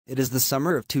It is the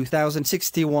summer of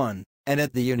 2061, and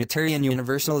at the Unitarian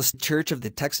Universalist Church of the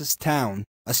Texas town,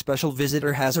 a special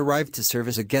visitor has arrived to serve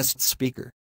as a guest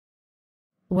speaker.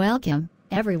 Welcome,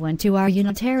 everyone, to our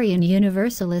Unitarian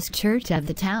Universalist Church of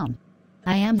the town.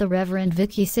 I am the Reverend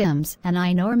Vicky Sims, and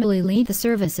I normally lead the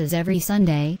services every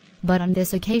Sunday, but on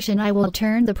this occasion I will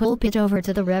turn the pulpit over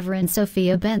to the Reverend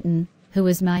Sofia Benton, who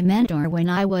was my mentor when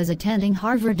I was attending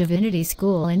Harvard Divinity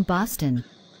School in Boston.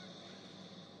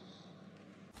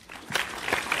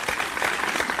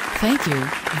 Thank you,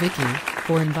 Vicky,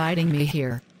 for inviting me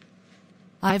here.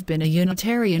 I've been a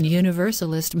Unitarian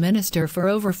Universalist minister for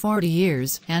over 40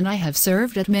 years, and I have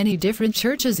served at many different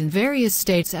churches in various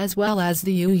states as well as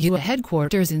the UU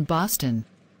headquarters in Boston.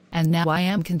 And now I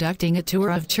am conducting a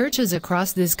tour of churches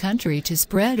across this country to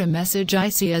spread a message I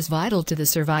see as vital to the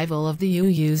survival of the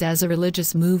UUs as a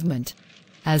religious movement.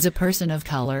 As a person of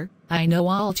color, I know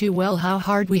all too well how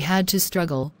hard we had to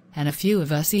struggle, and a few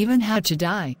of us even had to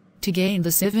die, to gain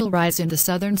the civil rights in the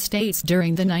southern states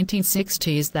during the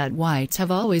 1960s that whites have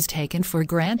always taken for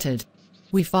granted.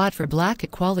 We fought for black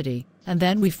equality, and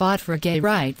then we fought for gay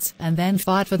rights, and then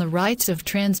fought for the rights of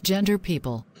transgender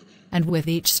people. And with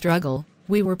each struggle,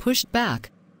 we were pushed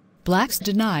back. Blacks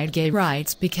denied gay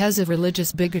rights because of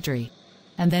religious bigotry.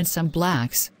 And then some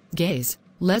blacks, gays,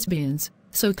 lesbians,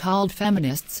 so-called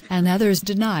feminists, and others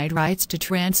denied rights to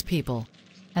trans people.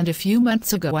 And a few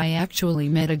months ago I actually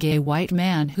met a gay white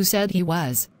man who said he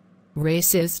was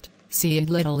racist, seeing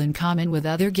little in common with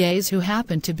other gays who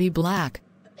happen to be black.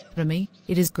 To me,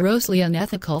 it is grossly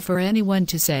unethical for anyone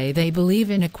to say they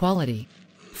believe in equality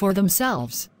for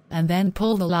themselves, and then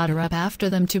pull the ladder up after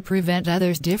them to prevent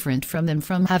others different from them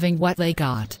from having what they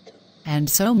got. And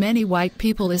so many white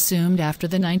people assumed after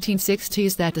the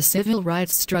 1960s that the civil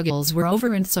rights struggles were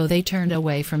over, and so they turned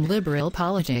away from liberal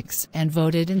politics and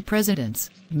voted in presidents,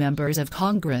 members of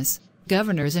Congress,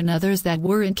 governors, and others that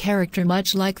were in character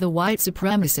much like the white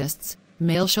supremacists,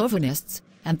 male chauvinists,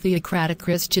 and theocratic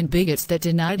Christian bigots that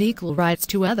denied equal rights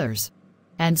to others.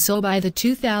 And so by the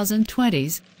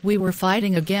 2020s, we were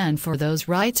fighting again for those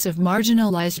rights of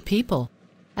marginalized people.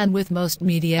 And with most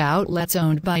media outlets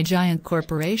owned by giant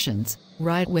corporations,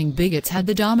 right-wing bigots had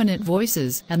the dominant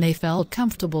voices, and they felt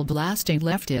comfortable blasting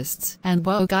leftists and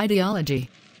woke ideology.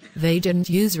 They didn't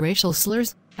use racial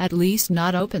slurs, at least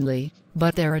not openly,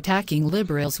 but their attacking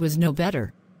liberals was no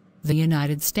better. The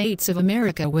United States of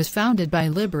America was founded by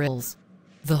liberals.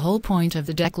 The whole point of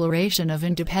the Declaration of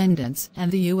Independence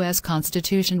and the U.S.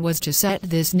 Constitution was to set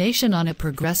this nation on a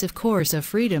progressive course of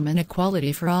freedom and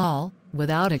equality for all,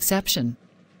 without exception.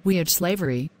 We had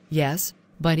slavery, yes,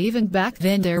 but even back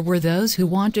then there were those who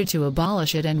wanted to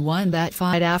abolish it and won that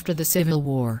fight after the Civil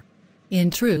War. In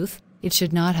truth, it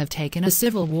should not have taken a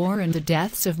civil war and the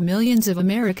deaths of millions of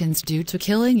Americans due to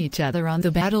killing each other on the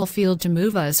battlefield to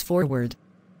move us forward.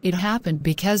 It happened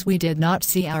because we did not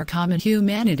see our common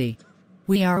humanity.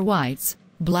 We are whites,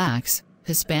 blacks,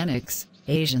 Hispanics,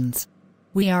 Asians.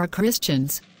 We are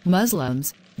Christians,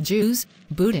 Muslims, Jews,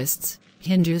 Buddhists,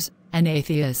 Hindus, and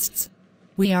atheists.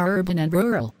 We are urban and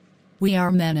rural. We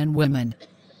are men and women.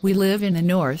 We live in the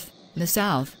north, the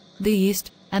south, the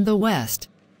east, and the west.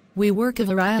 We work a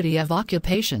variety of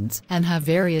occupations and have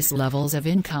various levels of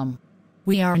income.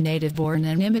 We are native-born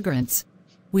and immigrants.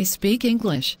 We speak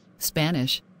English,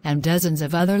 Spanish, and dozens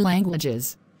of other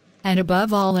languages. And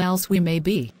above all else we may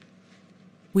be.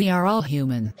 We are all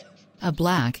human. A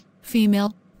black,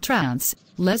 female, trans,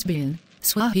 lesbian,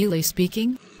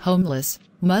 Swahili-speaking, homeless,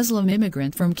 Muslim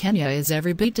immigrant from Kenya is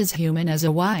every bit as human as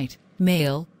a white,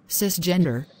 male,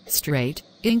 cisgender, straight,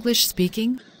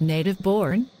 English-speaking,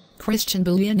 native-born, Christian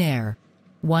billionaire.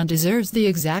 One deserves the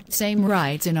exact same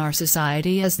rights in our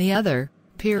society as the other,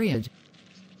 period.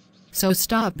 So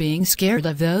stop being scared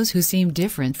of those who seem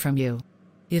different from you.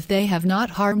 If they have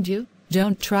not harmed you,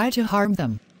 don't try to harm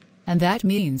them. And that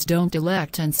means don't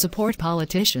elect and support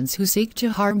politicians who seek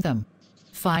to harm them.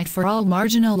 Fight for all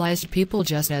marginalized people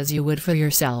just as you would for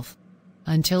yourself.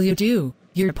 Until you do,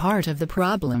 you're part of the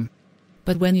problem.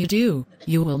 But when you do,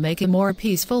 you will make a more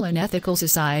peaceful and ethical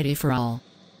society for all.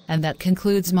 And that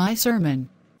concludes my sermon.